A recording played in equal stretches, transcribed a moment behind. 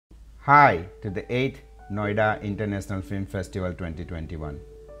Hi to the 8th Noida International Film Festival 2021.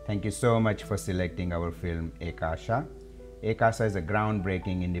 Thank you so much for selecting our film Aasha. Aasha is a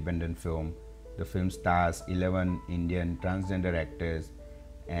groundbreaking independent film. The film stars 11 Indian transgender actors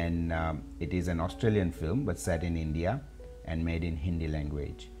and it is an Australian film but set in India and made in Hindi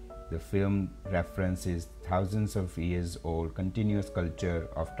language. The film references thousands of years old continuous culture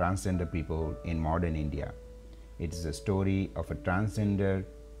of transgender people in modern India. It is a story of a transgender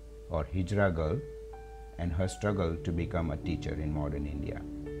or Hijra girl and her struggle to become a teacher in modern India.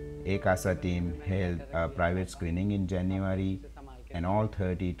 Aasha team held a private screening in January and all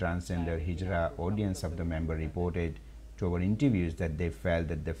 30 transgender Hijra audience of the member reported to our interviews that they felt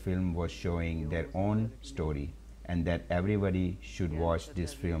that the film was showing their own story and that everybody should watch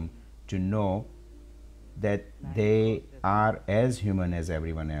this film to know that they are as human as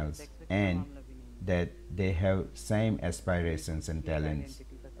everyone else and that they have same aspirations and talents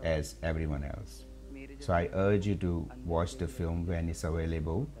as everyone else. So I urge you to watch the film when it's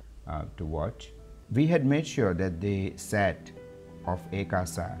available to watch. We had made sure that the set of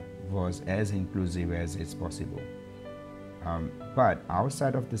Aasha was as inclusive as it's possible. But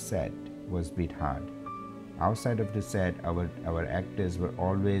outside of the set was a bit hard. Outside of the set, our actors were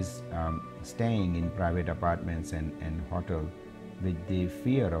always staying in private apartments and hotel with the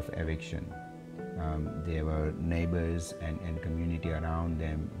fear of eviction. There were neighbors and community around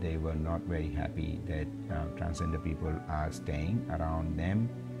them. They were not very happy that transgender people are staying around them.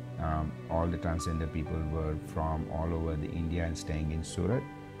 All the transgender people were from all over the India and staying in Surat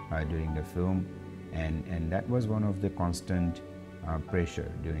during the film, and that was one of the constant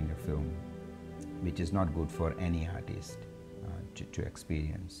pressure during the film, which is not good for any artist to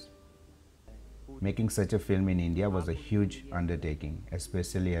experience. Making such a film in India was a huge undertaking,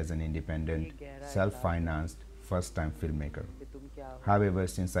 especially as an independent, self-financed, first-time filmmaker. However,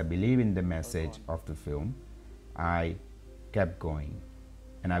 since I believe in the message of the film, I kept going,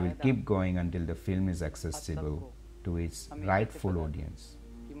 and I will keep going until the film is accessible to its rightful audience,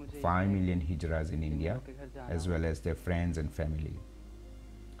 5 million Hijras in India, as well as their friends and family,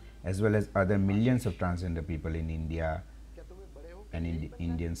 as well as other millions of transgender people in India and in the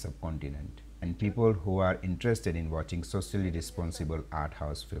Indian subcontinent, and people who are interested in watching socially responsible art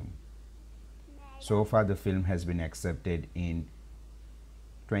house film. So far the film has been accepted in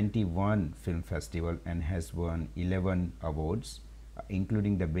 21 film festival and has won 11 awards,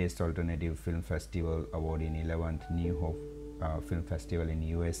 including the Best Alternative Film Festival award in 11th New Hope Film Festival in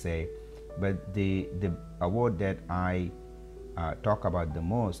USA. But the award that I talk about the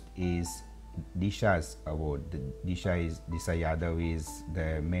most is Disha's award. Disha Yadav is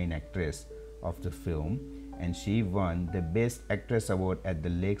the main actress of the film, and she won the Best Actress Award at the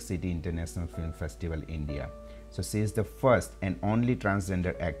Lake City International Film Festival, India. So she is the first and only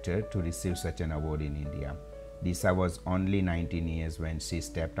transgender actor to receive such an award in India. Disha was only 19 years when she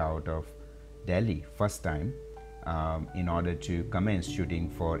stepped out of Delhi first time in order to commence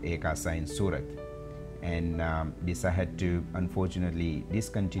shooting for Aasha in Surat. And Disha had to unfortunately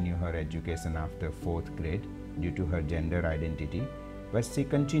discontinue her education after 4th grade due to her gender identity, but she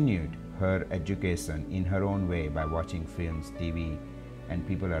continued her education in her own way by watching films, TV, and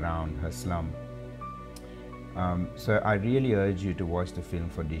people around her slum. So I really urge you to watch the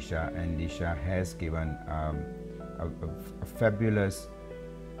film for Disha, and Disha has given a fabulous,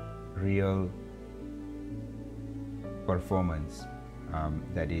 real performance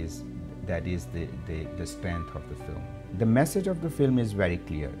that is the strength of the film. The message of the film is very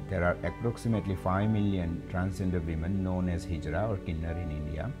clear. There are approximately 5 million transgender women known as Hijra or Kinnar in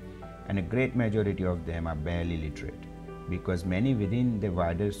India, and a great majority of them are barely literate, because many within the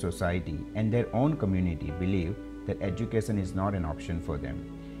wider society and their own community believe that education is not an option for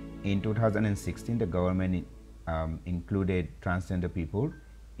them. In 2016, the government included transgender people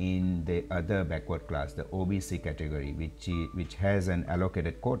in the other backward class, the OBC category, which has an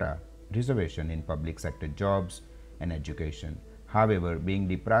allocated quota reservation in public sector jobs and education. However, being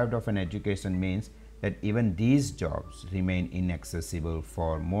deprived of an education means that even these jobs remain inaccessible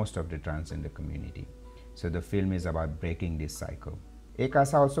for most of the transgender community. So the film is about breaking this cycle.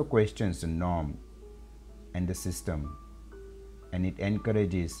 Aasha also questions the norm and the system, and it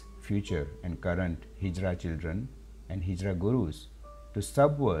encourages future and current Hijra children and Hijra gurus to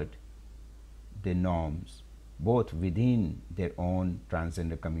subvert the norms both within their own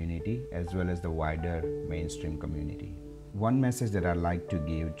transgender community as well as the wider mainstream community. One message that I'd like to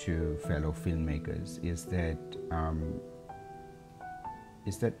give to fellow filmmakers is that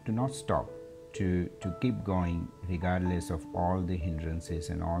to not stop, to keep going regardless of all the hindrances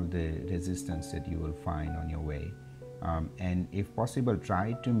and all the resistance that you will find on your way, And if possible,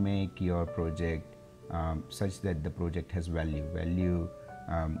 try to make your project such that the project has value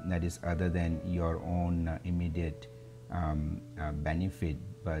that is other than your own immediate benefit,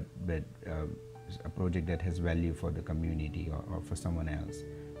 but a project that has value for the community or for someone else.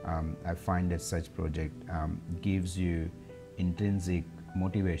 I find that such project gives you intrinsic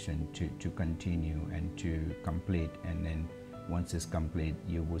motivation to continue and to complete, and then once it's complete,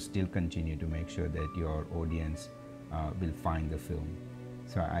 you will still continue to make sure that your audience will find the film.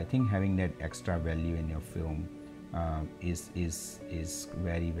 So I think having that extra value in your film is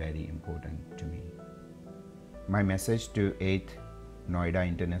very, very important to me. My message to 8th Noida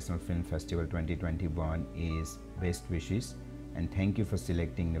International Film Festival 2021 is best wishes, and thank you for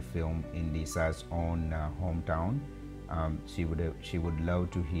selecting the film in Lisa's own hometown. She would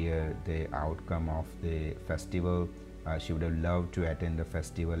love to hear the outcome of the festival. She would have loved to attend the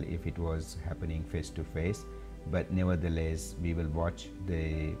festival if it was happening face to face, but nevertheless we will watch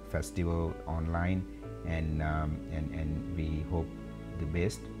the festival online, and we hope the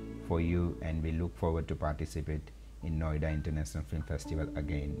best for you, and we look forward to participate in Noida International Film Festival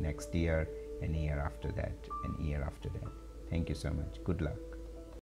again next year, and year after that, and year after that. Thank you so much. Good luck.